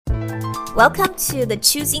Welcome to the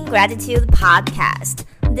Choosing Gratitude podcast.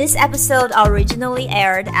 This episode originally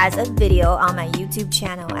aired as a video on my YouTube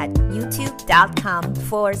channel at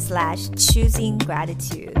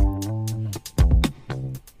youtube.com/choosinggratitude.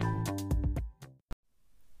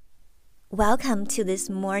 Welcome to this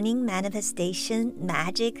morning manifestation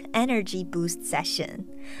magic energy boost session.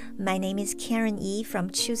 My name is Karen E from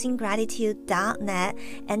choosinggratitude.net,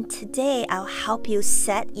 and today I'll help you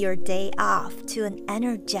set your day off to an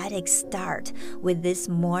energetic start with this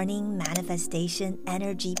morning manifestation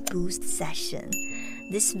energy boost session.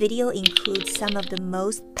 This video includes some of the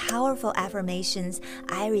most powerful affirmations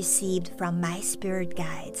I received from my spirit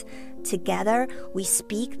guides. Together, we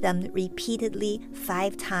speak them repeatedly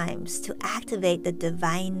 5 times to activate the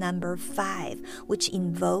divine number 5, which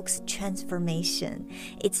invokes transformation.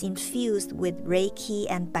 It's infused with Reiki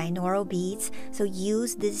and binaural beats, so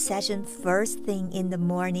use this session first thing in the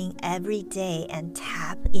morning every day and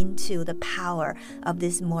tap into the power of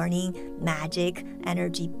this morning magic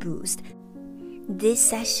energy boost. This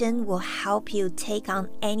session will help you take on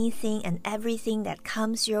anything and everything that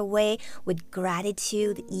comes your way with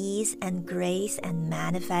gratitude, ease, and grace and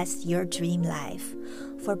manifest your dream life.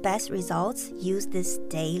 For best results, use this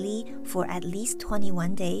daily for at least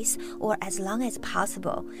 21 days or as long as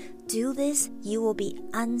possible. Do this, you will be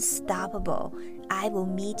unstoppable. I will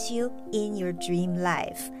meet you in your dream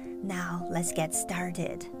life. Now, let's get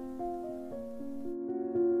started.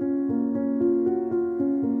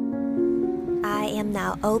 I am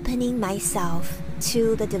now opening myself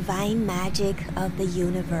to the divine magic of the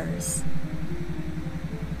universe.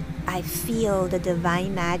 I feel the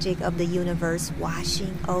divine magic of the universe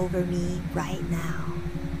washing over me right now.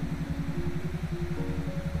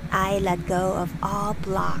 I let go of all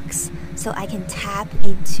blocks so I can tap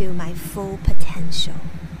into my full potential.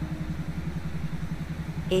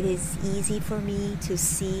 It is easy for me to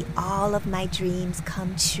see all of my dreams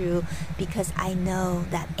come true because I know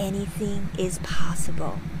that anything is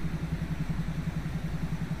possible.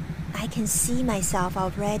 I can see myself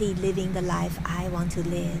already living the life I want to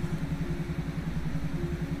live.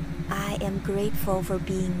 I am grateful for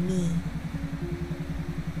being me.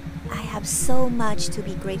 I have so much to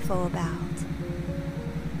be grateful about.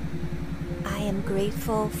 I am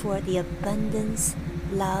grateful for the abundance,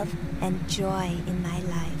 love, and joy in my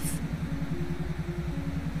life.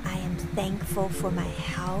 I am thankful for my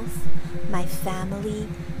health, my family,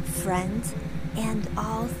 friends, and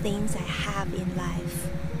all things I have in life.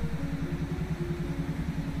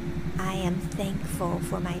 I am thankful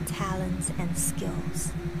for my talents and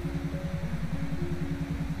skills.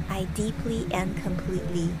 I deeply and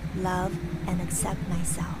completely love and accept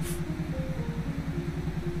myself.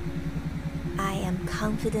 I am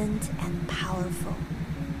confident and powerful.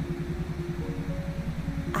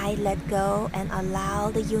 I let go and allow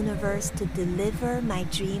the universe to deliver my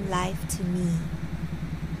dream life to me.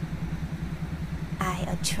 I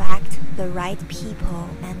attract the right people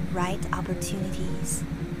and right opportunities.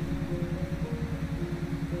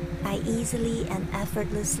 I easily and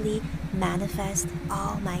effortlessly manifest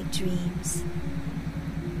all my dreams.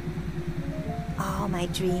 All my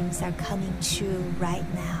dreams are coming true right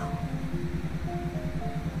now.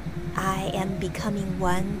 I am becoming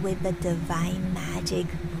one with the divine magic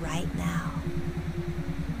right now.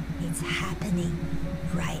 It's happening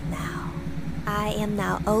right now. I am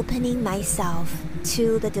now opening myself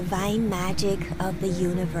to the divine magic of the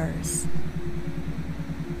universe.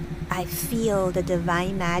 I feel the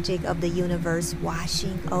divine magic of the universe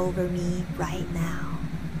washing over me right now.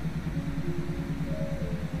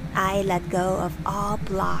 I let go of all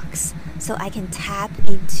blocks so I can tap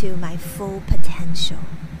into my full potential.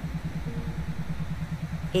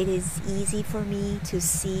 It is easy for me to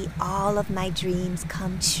see all of my dreams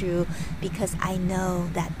come true because I know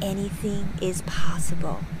that anything is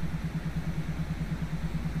possible.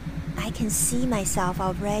 I can see myself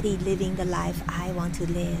already living the life I want to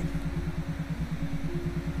live.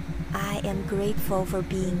 I am grateful for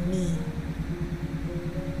being me.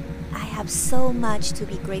 I have so much to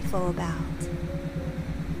be grateful about.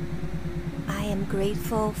 I am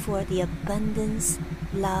grateful for the abundance,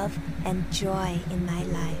 love, and joy in my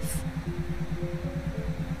life.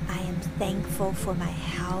 I am thankful for my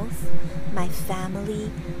health, my family,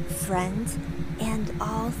 friends, and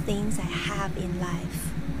all things I have in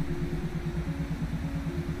life.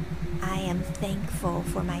 I am thankful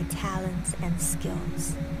for my talents and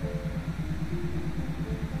skills.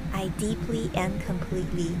 I deeply and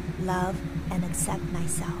completely love and accept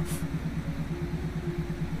myself.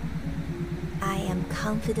 I am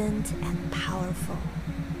confident and powerful.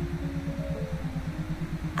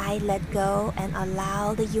 I let go and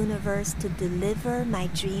allow the universe to deliver my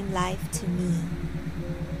dream life to me.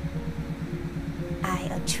 I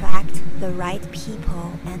attract the right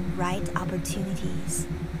people and right opportunities.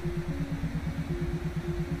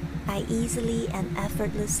 I easily and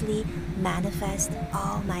effortlessly manifest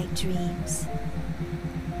all my dreams.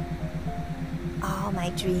 All my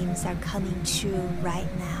dreams are coming true right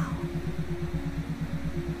now.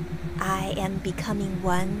 I am becoming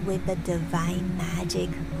one with the divine magic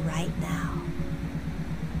right now.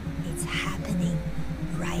 It's happening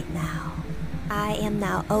right now. I am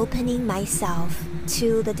now opening myself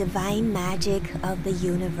to the divine magic of the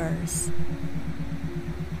universe.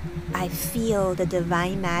 I feel the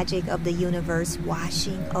divine magic of the universe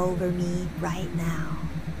washing over me right now.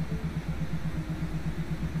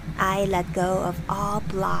 I let go of all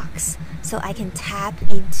blocks so I can tap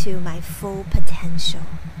into my full potential.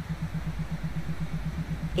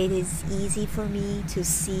 It is easy for me to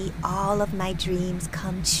see all of my dreams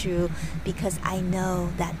come true because I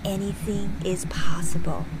know that anything is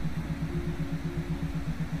possible.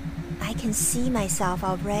 I can see myself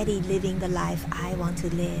already living the life I want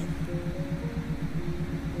to live.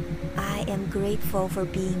 I am grateful for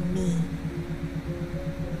being me.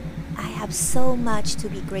 I have so much to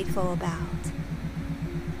be grateful about.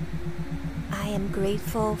 I am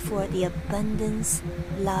grateful for the abundance,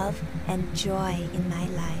 love, and joy in my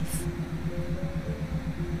life.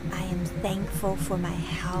 I am thankful for my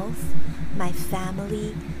health, my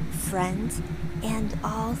family, friends, and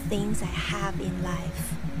all things I have in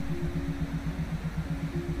life.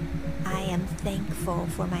 I am thankful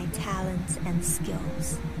for my talents and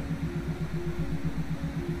skills.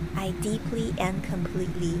 I deeply and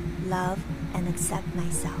completely love and accept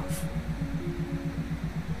myself.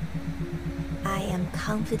 I am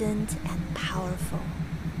confident and powerful.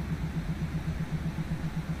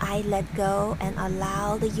 I let go and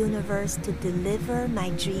allow the universe to deliver my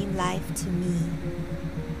dream life to me.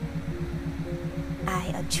 I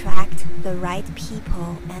attract the right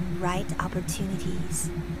people and right opportunities.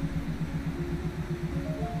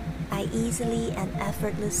 I easily and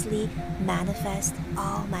effortlessly manifest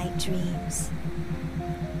all my dreams.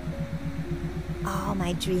 All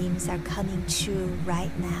my dreams are coming true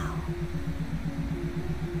right now.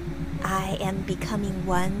 I am becoming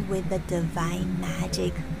one with the divine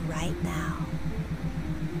magic right now.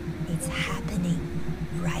 It's happening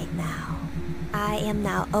right now. I am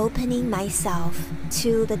now opening myself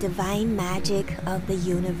to the divine magic of the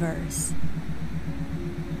universe.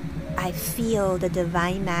 I feel the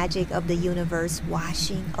divine magic of the universe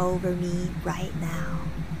washing over me right now.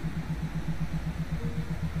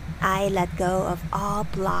 I let go of all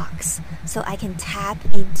blocks so I can tap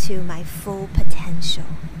into my full potential.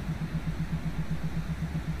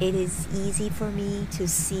 It is easy for me to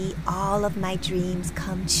see all of my dreams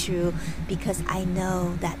come true because I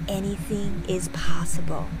know that anything is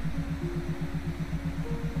possible.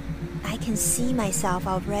 I can see myself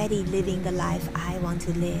already living the life I want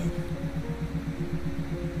to live.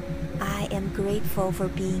 I am grateful for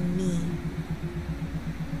being me.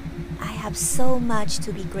 I have so much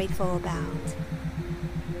to be grateful about.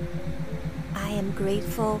 I am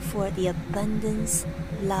grateful for the abundance,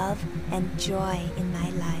 love, and joy in my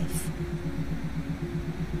life.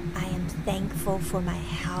 I am thankful for my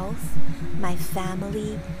health, my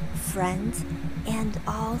family, friends, and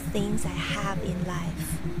all things I have in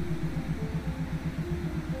life.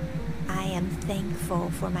 I am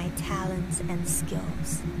thankful for my talents and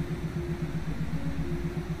skills.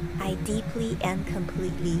 I deeply and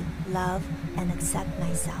completely love and accept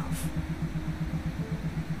myself.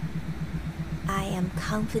 I am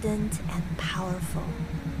confident and powerful.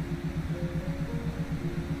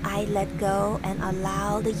 I let go and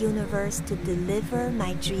allow the universe to deliver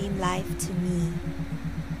my dream life to me.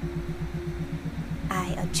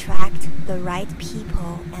 I attract the right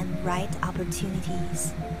people and right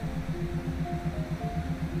opportunities.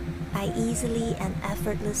 I easily and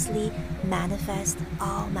effortlessly manifest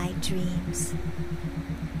all my dreams.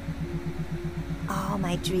 All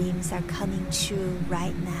my dreams are coming true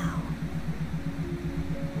right now.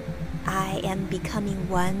 I am becoming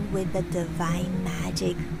one with the divine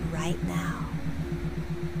magic right now.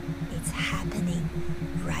 It's happening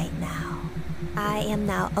right now. I am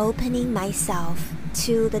now opening myself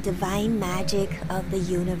to the divine magic of the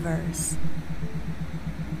universe.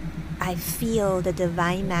 I feel the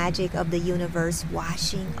divine magic of the universe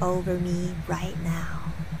washing over me right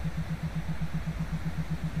now.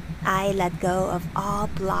 I let go of all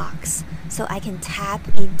blocks so I can tap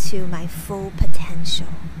into my full potential.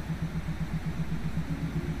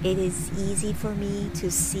 It is easy for me to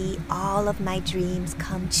see all of my dreams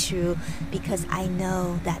come true because I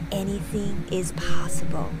know that anything is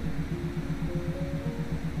possible.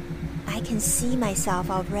 I can see myself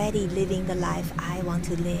already living the life I want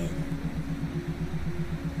to live.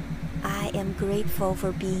 I am grateful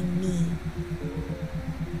for being me.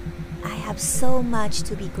 I have so much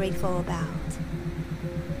to be grateful about.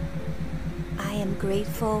 I am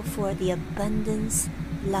grateful for the abundance,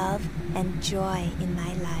 love, and joy in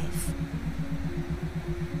my life.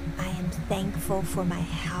 I am thankful for my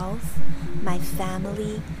health, my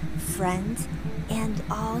family, friends, and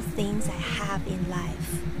all things I have in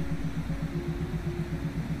life.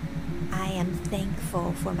 I am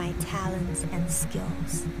thankful for my talents and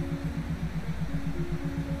skills.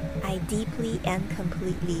 I deeply and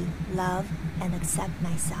completely love and accept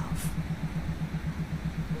myself.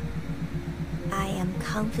 I am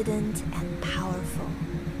confident and powerful.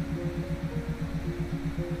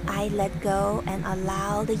 I let go and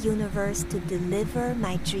allow the universe to deliver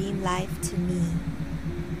my dream life to me.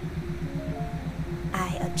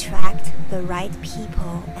 I attract the right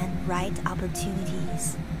people and right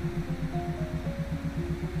opportunities.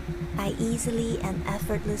 I easily and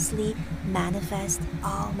effortlessly manifest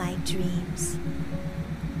all my dreams.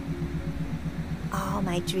 All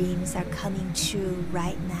my dreams are coming true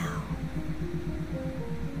right now.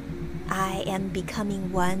 I am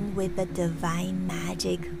becoming one with the divine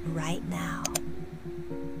magic right now.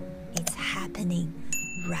 It's happening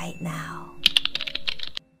right now.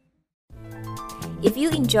 If you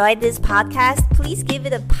enjoyed this podcast, please give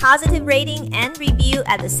it a positive rating and review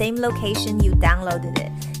at the same location you downloaded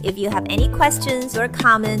it. If you have any questions or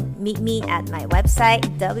comments, meet me at my website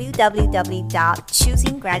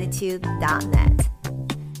www.choosinggratitude.net.